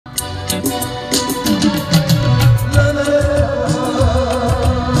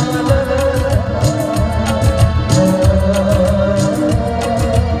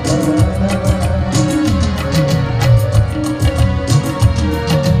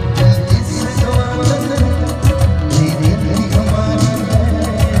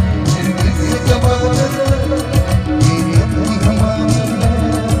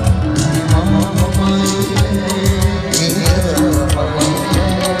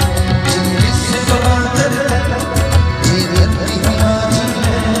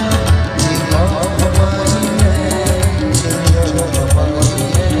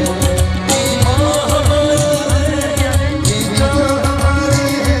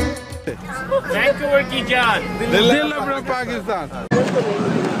दिल अपना पाकिस्तान।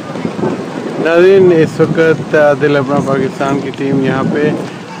 नाज़रीन, इस वक्त दिल अपना पाकिस्तान की टीम यहाँ पे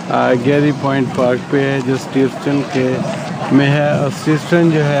गैरी पॉइंट पार्क पे है, जो स्टीवस्टन के में है। और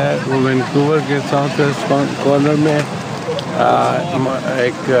स्टीवस्टन जो है वो वैंकूवर के साउथ वेस्ट कॉर्नर में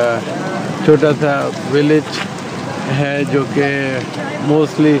एक छोटा सा विलेज है, जो कि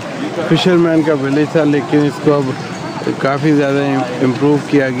मोस्टली फिशरमैन का विलेज था, लेकिन इसको अब काफ़ी ज़्यादा इम्प्रूव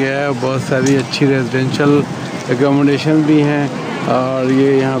किया गया है। बहुत सारी अच्छी रेजिडेंशियल एकोमोडेशन भी हैं, और ये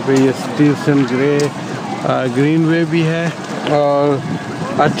यहाँ पे ये स्टीवसन ग्रीन वे भी है, और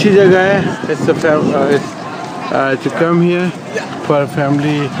अच्छी जगह है। It's come here for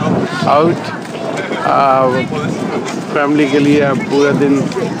family out. Family के लिए आप पूरा दिन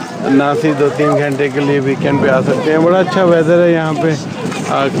ना ही 2-3 घंटे के लिए वीकेंड पे आ सकते हैं। बड़ा अच्छा वेदर है यहाँ पे।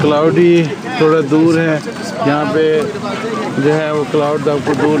 क्लाउडी थोड़ा दूर है, यहाँ पे जो है वो क्लाउड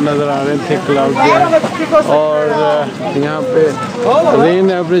आपको दूर नज़र आ रहे थे, क्लाउड जो है। और यहाँ पे रेन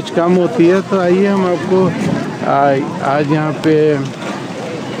एवरेज कम होती है। तो आइए हम आपको आज यहाँ पे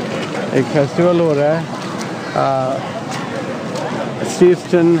एक फेस्टिवल हो रहा है,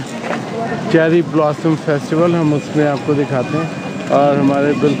 स्टीवस्टन चेरी ब्लॉसम फेस्टिवल, हम उसमें आपको दिखाते हैं। और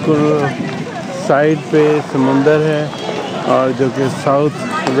हमारे बिल्कुल साइड पे समुंदर है, और जो कि साउथ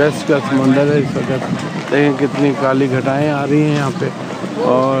वेस्ट का समुंदर है। इस वक्त देखें कितनी काली घटाएं आ रही हैं यहाँ पे,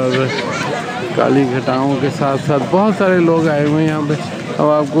 और काली घटाओं के साथ साथ बहुत सारे लोग आए हुए हैं यहाँ पे। अब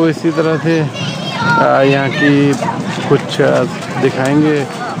आपको इसी तरह से यहाँ की कुछ दिखाएंगे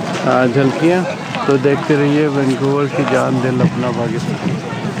झलकियाँ, तो देखते रहिए। वैंकूवर की जान, दिल अपना पाकिस्तान।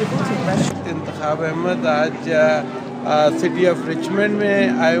 इंतखाब अहमद आज सिटी ऑफ रिचमंड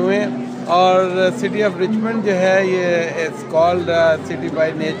में आए हुए हैं, और सिटी ऑफ रिचमंड जो है ये it's called city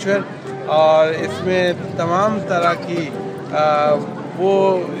by nature, और इसमें तमाम तरह की वो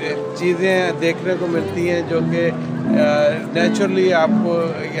चीज़ें देखने को मिलती हैं जो कि नेचुरली आपको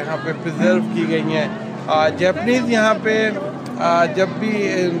यहाँ पे प्रिजर्व की गई हैं। जैपनीज़ यहाँ पे जब भी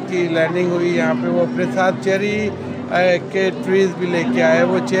उनकी लैंडिंग हुई यहाँ पे, वो अपने साथ चेरी के ट्रीज़ भी लेके आए।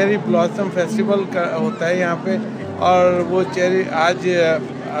 वो चेरी ब्लॉसम फेस्टिवल का होता है यहाँ पे, और वो चेरी आज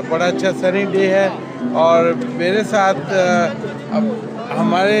बड़ा अच्छा सनी डे है। और मेरे साथ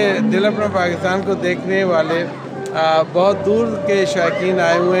हमारे दिल अपना पाकिस्तान को देखने वाले बहुत दूर के शायकीन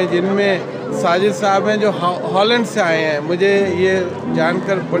आए हुए हैं, जिनमें साजिद साहब हैं जो हॉलैंड से आए हैं। मुझे ये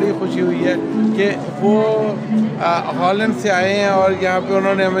जानकर बड़ी खुशी हुई है कि वो हॉलैंड से आए हैं, और यहाँ पे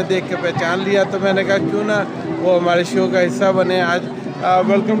उन्होंने हमें देख के पहचान लिया। तो मैंने कहा क्यों ना वो हमारे शो का हिस्सा बने आज।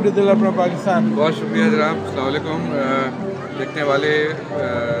 वेलकम टू दिल अपना पाकिस्तान। बहुत शुक्रिया जनाब। अस्सलाम वालेकुम। देखने वाले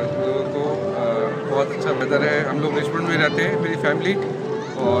लोगों को बहुत अच्छा वेदर है। हम लोग रिचमंड में रहते हैं, मेरी फैमिली,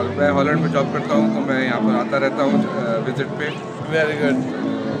 और मैं हॉलैंड में जॉब करता हूँ, तो मैं यहाँ पर आता रहता हूँ विजिट पे। Very good.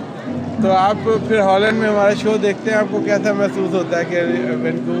 तो आप फिर हॉलैंड में हमारा शो देखते हैं, आपको कैसा महसूस होता है कि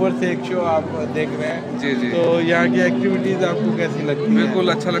वैंकूवर से एक शो आप देख रहे हैं? जी जी। तो यहाँ की एक्टिविटीज़ आपको कैसी लगती हैं?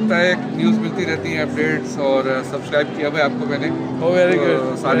 बिल्कुल अच्छा लगता है, न्यूज़ मिलती रहती हैं, अपडेट्स, और सब्सक्राइब किया हुआ है आपको मैंने। Very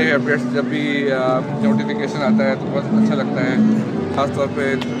good. सारे अपडेट्स जब भी नोटिफिकेशन आता है तो बहुत अच्छा लगता है। ख़ासतौर पे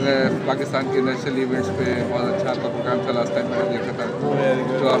पाकिस्तान के नेशनल इवेंट्स पे बहुत अच्छा आपका प्रोग्राम था। लास्ट टाइम मैंने देखा था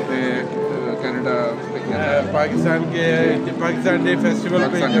जो आपने कनाडा पे किया था, पाकिस्तान डे फेस्टिवल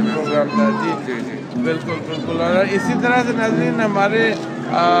पे प्रोग्राम था। जी जी जी, बिल्कुल बिल्कुल। और इसी तरह से नाज़रीन, हमारे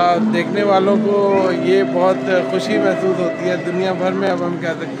देखने वालों को ये बहुत खुशी महसूस होती है दुनिया भर में। अब हम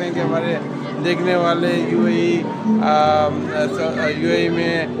कह सकते हैं कि हमारे देखने वाले यूएई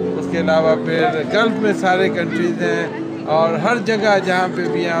में, उसके अलावा फिर गल्फ में सारे कंट्रीज़ हैं, और हर जगह जहाँ पे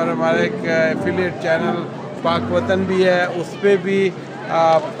भी हैं। और हमारा एक एफिलिएट चैनल पाक वतन भी है, उस पर भी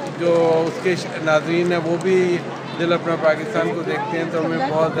जो उसके नाज़रीन हैं वो भी दिल अपना पाकिस्तान को देखते हैं, तो हमें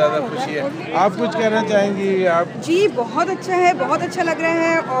बहुत ज़्यादा खुशी है। आप कुछ कहना चाहेंगी? आप जी, बहुत अच्छा है, बहुत अच्छा लग रहा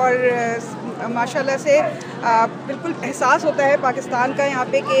है, और माशाल्लाह से बिल्कुल एहसास होता है पाकिस्तान का यहाँ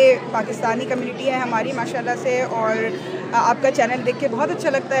पे कि पाकिस्तानी कम्युनिटी है हमारी माशाल्लाह से। और आपका चैनल देख के बहुत अच्छा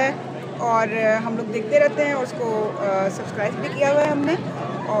लगता है। और हम लोग देखते रहते हैं और उसको सब्सक्राइब भी किया हुआ है हमने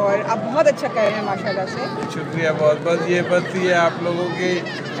और आप बहुत अच्छा कर रहे हैं माशाल्लाह से। शुक्रिया बहुत। बस ये आप लोगों की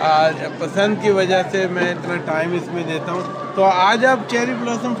पसंद की वजह से मैं इतना टाइम इसमें देता हूँ। तो आज आप चेरी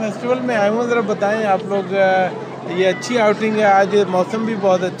ब्लॉसम फेस्टिवल में आए हुए, ज़रा बताएं आप लोग। ये अच्छी आउटिंग है, आज मौसम भी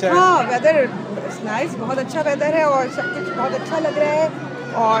बहुत अच्छा है। हाँ, वेदर नाइस, बहुत अच्छा वेदर है और सब कुछ बहुत अच्छा लग रहा है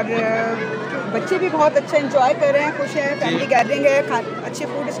और बच्चे भी बहुत अच्छा एंजॉय कर रहे हैं, खुश हैं, फैमिली गैदरिंग है, अच्छे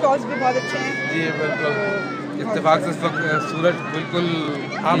फूड स्टॉल्स भी बहुत अच्छे हैं। जी बिल्कुल। इत्तेफाक से इस वक्त सूरज बिल्कुल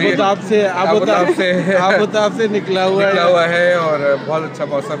आबोताब से निकला हुआ है और बहुत अच्छा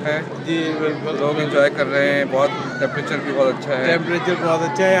मौसम है। जी बिल्कुल, लोग एंजॉय कर रहे हैं, बहुत टेम्परेचर भी बहुत अच्छा है। टेम्परेचर बहुत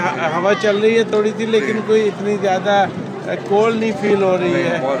अच्छा है, हवा चल रही है थोड़ी सी, लेकिन कोई इतनी ज़्यादा कोल्ड नहीं फील हो रही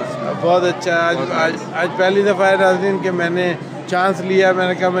है। बहुत अच्छा। आज पहली दफ़ा है नाज़रीन कि मैंने चांस लिया,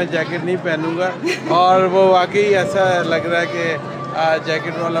 मैंने कहा मैं जैकेट नहीं पहनूंगा और वो वाकई ऐसा लग रहा है कि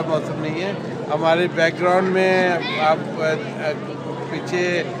जैकेट वाला मौसम नहीं है। हमारे बैकग्राउंड में आप पीछे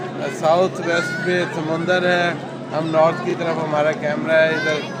साउथ वेस्ट पे समुंदर है, हम नॉर्थ की तरफ हमारा कैमरा है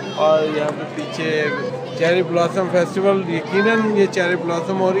इधर, और यहाँ पे पीछे चेरी ब्लॉसम फेस्टिवल, यकीनन ये चेरी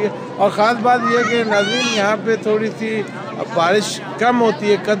ब्लॉसम हो रही है। और ख़ास बात यह कि नाज़रीन यहाँ पे थोड़ी सी बारिश कम होती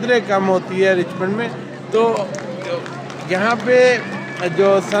है, कदरे कम होती है रिचमंड में, तो यहाँ पे जो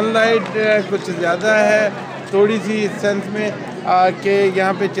सनलाइट कुछ ज़्यादा है थोड़ी सी इस सेंस में कि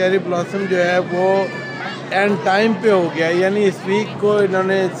यहाँ पे चेरी ब्लॉसम जो है वो एंड टाइम पे हो गया, यानी इस वीक को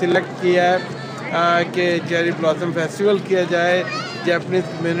इन्होंने सिलेक्ट किया है कि चेरी ब्लॉसम फेस्टिवल किया जाए जापानीज़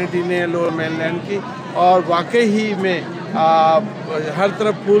कम्युनिटी ने लोअर मेनलैंड की। और वाकई ही में हर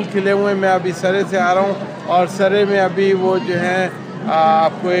तरफ फूल खिले हुए हैं। मैं अभी सरे से आ रहा हूँ और सरे में अभी वो जो है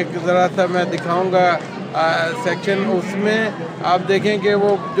आपको एक ज़रा सा मैं दिखाऊँगा सेक्शन, उसमें आप देखें कि वो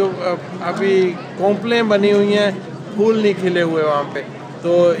जो अभी कोंपलें बनी हुई हैं, फूल नहीं खिले हुए वहाँ पे।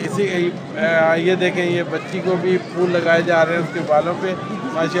 तो इसी ये देखें, ये बच्ची को भी फूल लगाए जा रहे हैं उसके बालों पे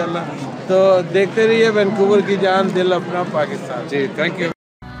माशाल्लाह। तो देखते रहिए वैंकूवर की जान, दिल अपना पाकिस्तान। जी थैंक यू।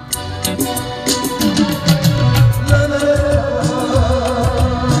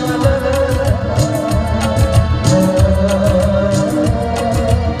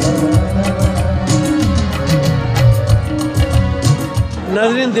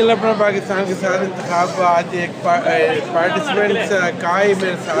 नाज़रीन, दिल अपना पाकिस्तान के साथ इंतखाब, आज एक पार्टिसिपेंट्स काई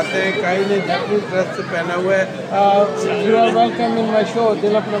मेरे साथ है। काई ने जापानीज़ ड्रेस से पहना हुआ है। You are welcome in my show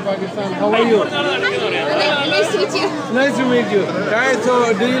दिल अपना Pakistan. How are you? Nice to meet you. Nice to meet you. Kai, so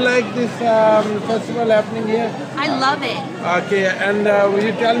do you like this festival happening here? I love it. Okay, and will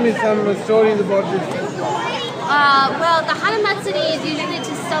you tell me some stories about this festival? Well, the Hana Matsuri is usually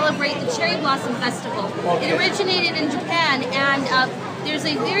to celebrate the Cherry Blossom Festival. Okay. It originated in Japan, and there's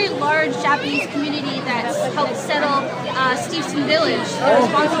a very large Japanese community that's helped settle Stevenson Village. They're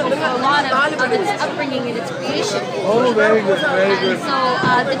responsible for a lot of its upbringing and its creation. Oh, very good, very And good. so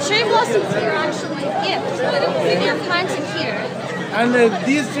the cherry blossoms here are actually a gift. They're planted here. And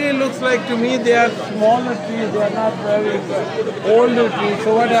these trees looks like to me they are smaller trees. They are not very older trees.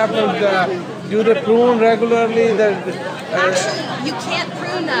 So what happens? Do they prune regularly? Actually, you can't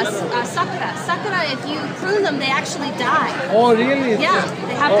prune sakura. Sakura, if you prune them, they actually die. Oh, really? Yeah,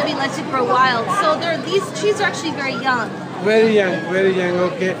 they have to be let to grow wild. So these trees are actually very young. Very young, very young.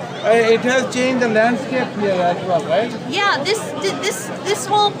 Okay, it has changed the landscape here as well, right? Yeah, this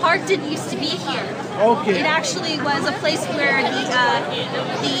whole park didn't used to be here. Okay. It actually was a place where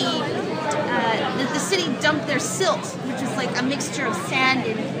the city dumped their silt, which is like a mixture of sand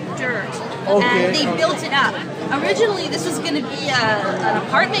and dirt, and they built it up. Originally, this was going to be an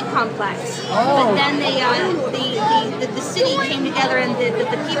apartment complex, but then the city came together and the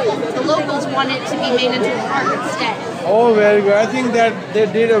people, the locals, wanted it to be made into a park instead. Oh, very good. I think that they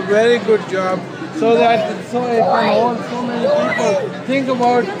did a very good job. So that it can hold so many people. Think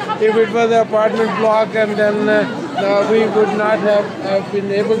about if it was an apartment block and then we would not have been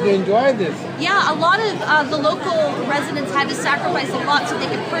able to enjoy this. Yeah, a lot of the local residents had to sacrifice a lot so they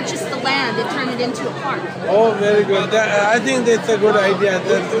could purchase the land and turn it into a park. Oh, very good. I think that's a good idea.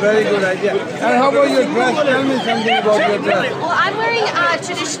 That's a very good idea. And how about your dress? Tell me something about your dress. Well, I'm wearing a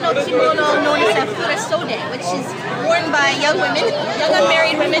traditional kimono known as a furasode, which is worn by young women, young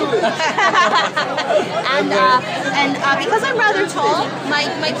unmarried women. and because I'm rather tall,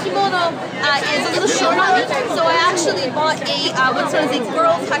 my kimono is a little short on me, so I actually bought a what's known as a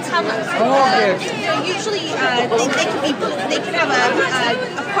girl tatama. They're usually they can have a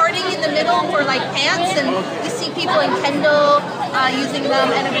parting in the middle for like pants, and you see see people in Kendall using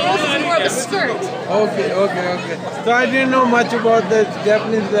them, and a girls is more of a skirt. Okay. So I didn't know much about the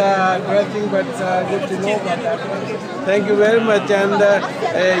Japanese dressing, but good to know about that. Thank you very much, and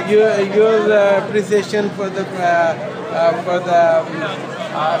your appreciation for the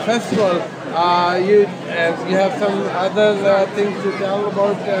festival. You have some other things to tell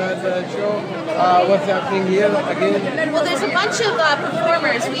about the show. What's happening here again? Well, there's a bunch of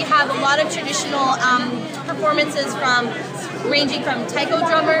performers. We have a lot of traditional performances ranging from taiko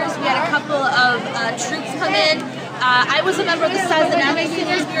drummers. We had a couple of troops come in. I was a member of the Sazanami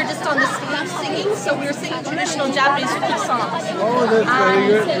singers. We were just on the stage singing, so we were singing traditional Japanese folk songs. Oh, that's very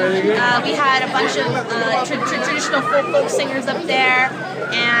good, very good. We had a bunch of traditional folk singers up there,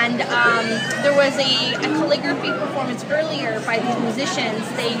 and there was a calligraphy performance earlier by these musicians.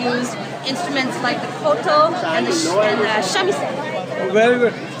 They used instruments like the koto and the shamisen. Very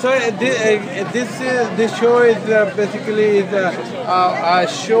good. So this show is basically a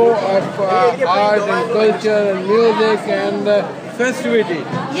show of art and culture and music and festivity.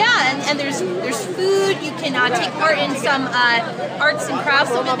 Yeah, and there's food. You can take part in some arts and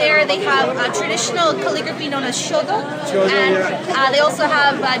crafts over there. They have traditional calligraphy known as shodo, and they also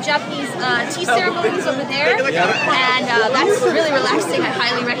have Japanese tea ceremonies over there, and that's really relaxing. I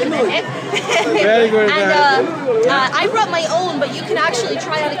highly recommend it. Very good. And I brought my own, but you can actually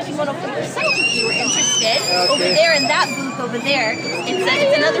try on a kimono for yourself if you were interested. Over there in that booth over there,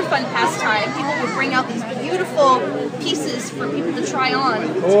 it's another fun pastime. People will bring out these beautiful pieces for people to try on.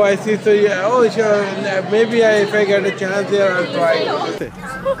 Oh, I see. So yeah. Oh, sure. Maybe if I get a chance there, I'll try.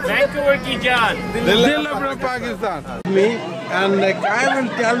 Vancouver ki jaan. Dil Apna Pakistan. Me and Kai will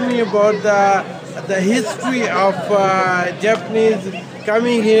tell me about the history of Japanese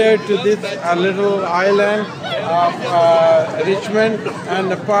coming here to this little island of Richmond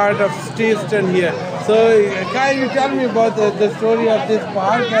and a part of Steveston here. So Kai, you tell me about the story of this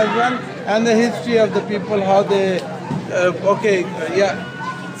park as well and the history of the people, how they.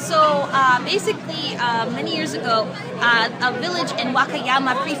 So basically, many years ago, a village in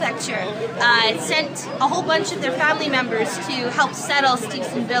Wakayama Prefecture sent a whole bunch of their family members to help settle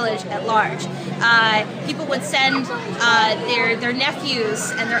Steveston Village at large. People would send their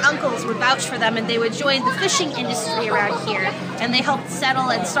nephews and their uncles would vouch for them, and they would join the fishing industry around here, and they helped settle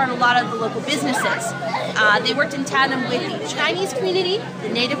and start a lot of the local businesses. They worked in tandem with the Chinese community, the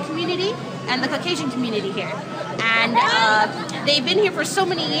Native community, and the Caucasian community here. And they've been here for so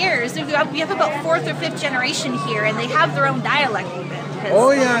many years. We have about 4th or 5th generation here, and they have their own dialect even,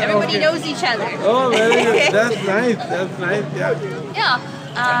 because everybody knows each other. Oh, very good. That's nice. That's nice. Yeah.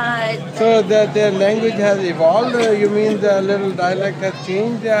 Yeah. So their language has evolved. You mean the little dialect has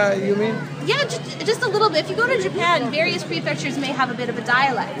changed? You mean? Yeah, just a little bit. If you go to Japan, various prefectures may have a bit of a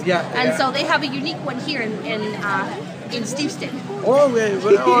dialect. Yeah. So they have a unique one here in Steveston.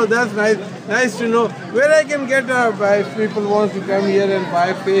 Oh, that's nice. Nice to know. Where I can get if people want to come here and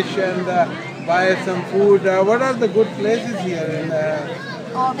buy fish and buy some food. What are the good places here?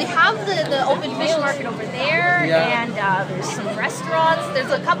 They have the open fish market over there, and there's some restaurants.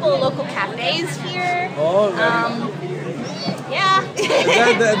 There's a couple of local cafes here. Oh, yeah.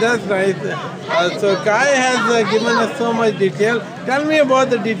 That's nice. So Kai has given us so much detail. Tell me about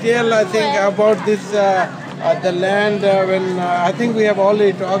the detail, I think, about this, the land, when I think we have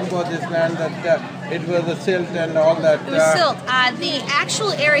already talked about this land, that it was a silt and all that. It was silt. The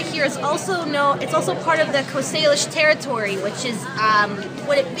actual area here is also it's also part of the Coast Salish territory, which is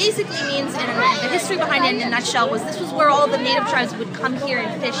what it basically means, and the history behind it in a nutshell was this was where all the native tribes would come here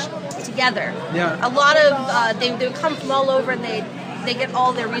and fish together. Yeah. A lot of they would come from all over, and they get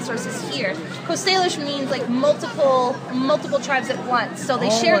all their resources here. Coast Salish means like multiple tribes at once, so they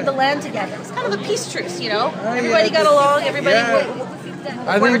shared the land together. It's kind of a peace truce, you know. Everybody got along. Everybody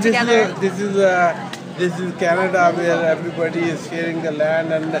worked together. This is Canada, where everybody is sharing the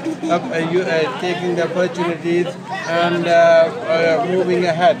land and taking the opportunities and moving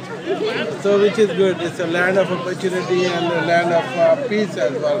ahead. So which is good. It's a land of opportunity and a land of peace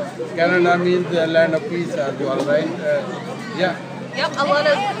as well. Canada means the land of peace as well, right? Yeah. Yep, a lot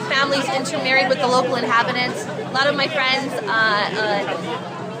of families intermarried with the local inhabitants. A lot of my friends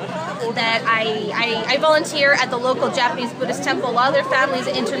that I volunteer at the local Japanese Buddhist temple. A lot of their families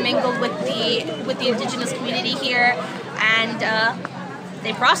intermingled with the indigenous community here, and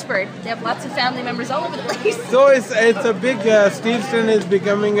they prospered. They have lots of family members all over the place. So it's a big. Steveston is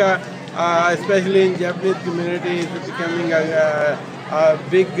becoming especially in Japanese community, it's becoming a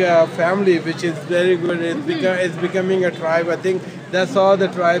big family, which is very good. It's becoming a tribe. I think that's how the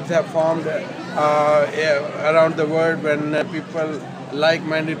tribes have formed around the world when people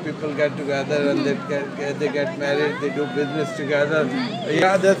like-minded people get together and they get married, they do business together.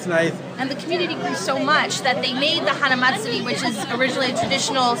 Yeah, that's nice. And the community grew so much that they made the Hanamatsuri, which is originally a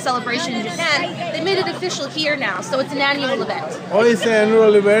traditional celebration in Japan, they made it official here now, so it's an annual event. Oh, it's an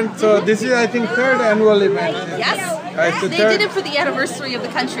annual event, so this is, I think, third annual event. Yes, they did it for the anniversary of the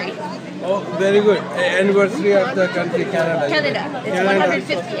country. Oh, very good. Anniversary of the country, Canada. Canada. It's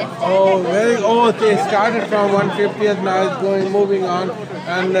 150th. Oh, they started from 150th, now it's moving on,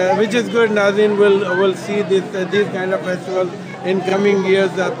 and which is good. Nazin will see these kind of festivals in coming years.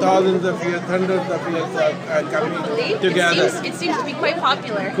 Thousands of years, hundreds of years are coming together. It seems to be quite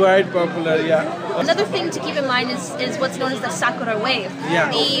popular. Quite popular, yeah. Another thing to keep in mind is what's known as the Sakura wave. Yeah.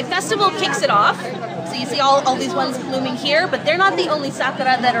 The festival kicks it off. So you see all these ones blooming here, but they're not the only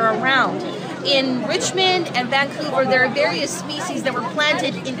sakura that are around. In Richmond and Vancouver, there are various species that were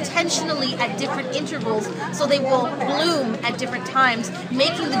planted intentionally at different intervals, so they will bloom at different times,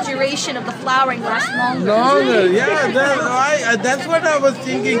 making the duration of the flowering last longer. Yeah, that's what I was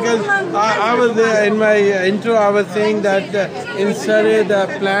thinking, because I was in my intro, I was saying that in Surrey the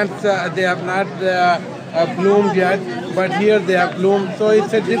plants, they have not bloomed yet, but here they have bloomed, so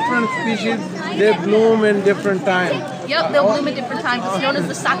it's a different species, they bloom in different times. Yep, they'll bloom at different times. It's known as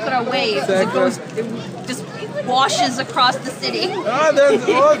the Sakura wave. It just washes across the city.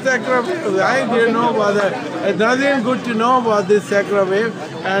 Sakura wave. I didn't know about that. It's nothing good to know about this Sakura wave,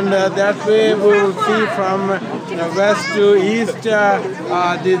 and that way we will see from west to east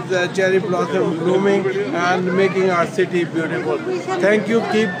this cherry blossom blooming and making our city beautiful. Thank you.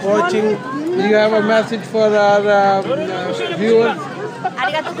 Keep watching. Do you have a message for our viewers?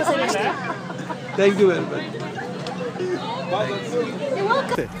 Thank you very much.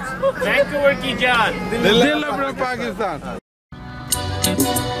 Vancouver की जान दिल अपना पाकिस्तान.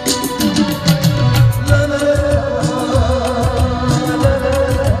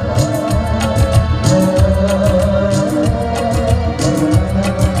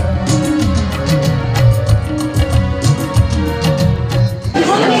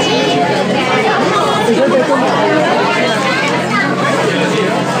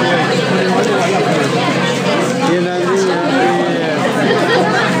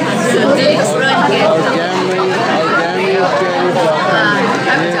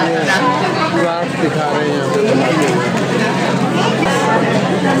 दिखा रहे हैं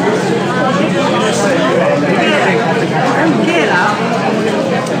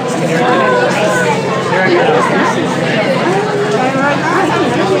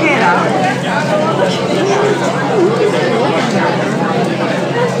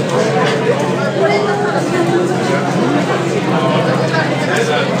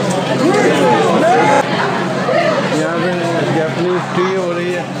यहाँ पे Japanese T हो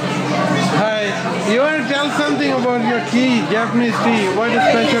रही है. Hi, you want to tell something about your tea, Japanese tea? What is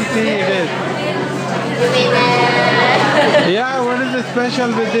special tea it is? Yeah, what is the special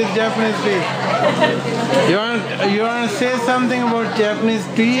with this Japanese tea? You want to say something about Japanese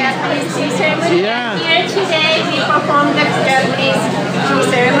tea? Japanese tea ceremony. Yeah. Here today we perform the Japanese tea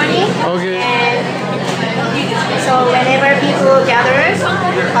ceremony. Okay. And so whenever people gather,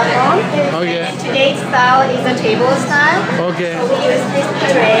 perform. Okay. Today's style is a table style. Okay. So we use this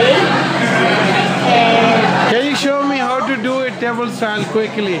tray. And Can you show me how to do it table style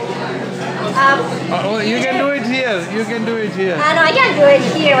quickly? You can do it here. You can do it here. no, I can't do it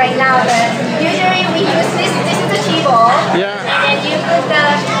here right now, but usually we use this. This is the tea bowl. Yeah. And then you put the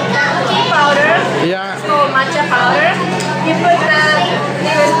tea powder. Yeah. It's called matcha powder. You put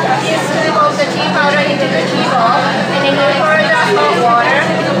you scoop of the tea powder into the tea bowl, and then you pour the hot water,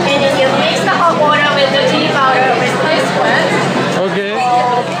 and then you mix the hot water with the tea powder with this one. Okay.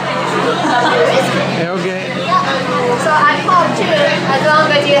 Okay. So I call two, as long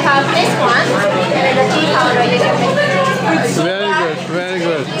as you have this one, and then the tea powder you can mix. Very good. Very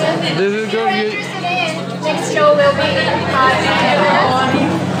good. This is good. Next show will be 5 to 10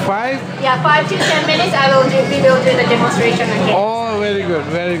 minutes. 5? Yeah, 5 to 10 minutes. We will do the demonstration again. Oh, very good.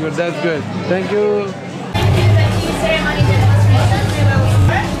 Very good. That's good. Thank you. The tea ceremony demonstration, we will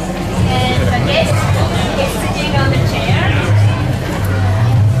start. And the guest is sitting on the chair.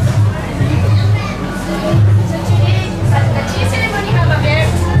 So today, the tea ceremony have a very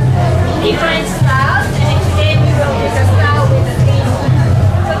different style. And today we will do the style with the table.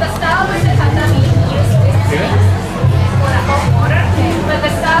 So the style with the tatami, we use this for the hot water. But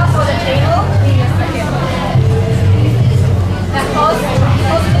the style for the table, we use the kettle. The host is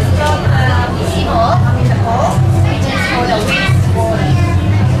from Ishimo, the bowl, which is for the wastewater.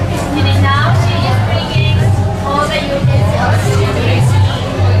 And then now she is bringing all the utensils to make tea.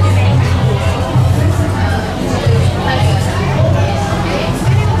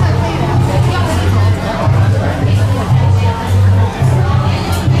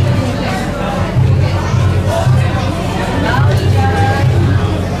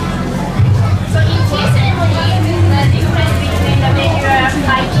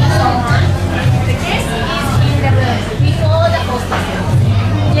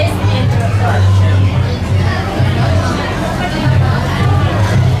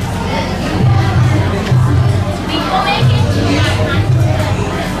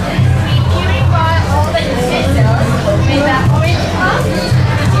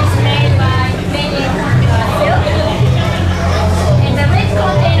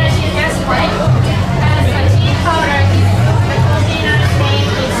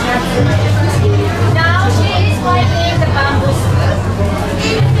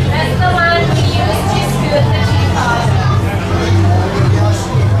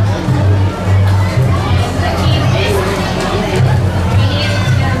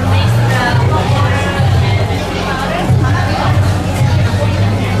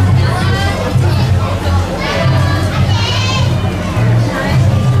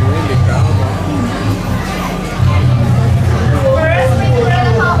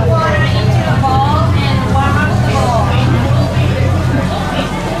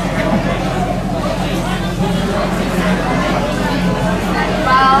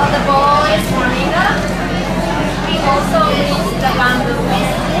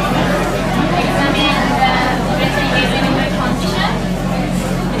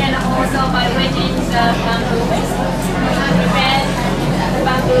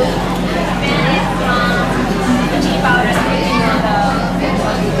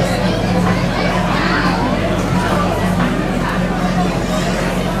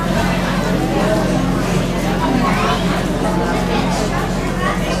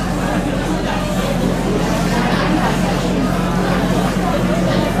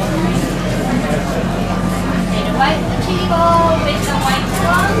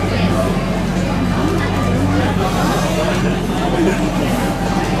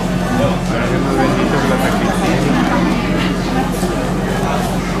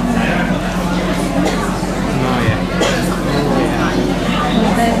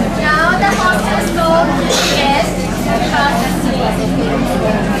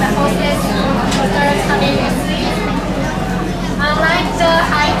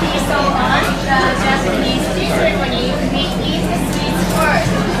 ceremony, we eat the sweets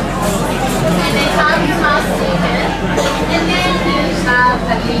first. And then have your mouth taken. And then you have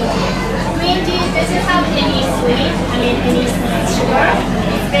the green tea. Green tea doesn't have any sweet, any sugar.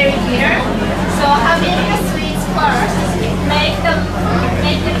 It's very bitter. So having the sweets first make the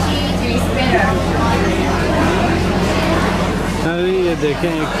tea taste better. अरे ये देखें,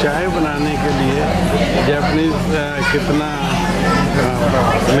 एक चाय बनाने के लिए Japanese कितना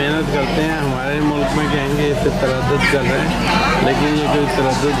मेहनत करते हैं। हमारे मुल्क में कहेंगे इसे तरद्दुद कर रहे हैं, लेकिन ये कोई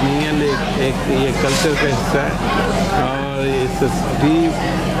तरद्दुद नहीं है, एक ये कल्चर का हिस्सा है। और इस टी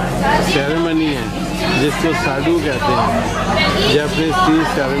सेरेमनी है जिसको साडू कहते हैं, Japanese T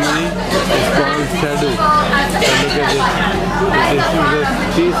ceremony is called Sadu.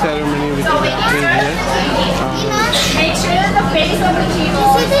 T ceremony which is happening here. Make sure the face of the table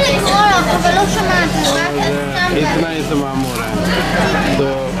और इतना ही तमाम हो रहा है तो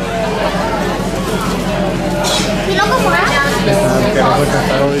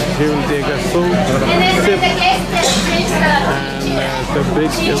she will take a soup, and then sip, the guest just drinks the and the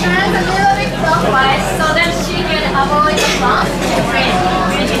big she turns a little bit clockwise so that she can avoid the front and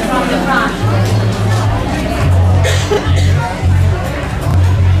drink it from the front.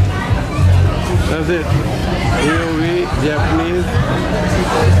 that's it. Here we Japanese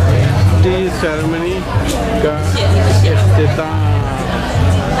tea ceremony का इख्तिताम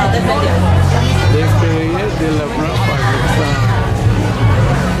देखते रहिए दिल अपना पाकिस्तान।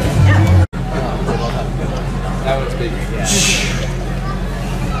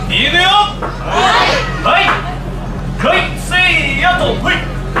いいねよ。はい。はい。せーやと。はい。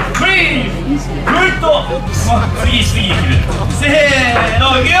はい。ぐいっと。次切る。せーの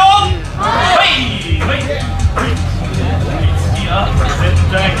いくよ。はい。はい。次は絶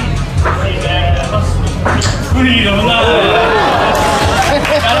対に。フリーダムだ。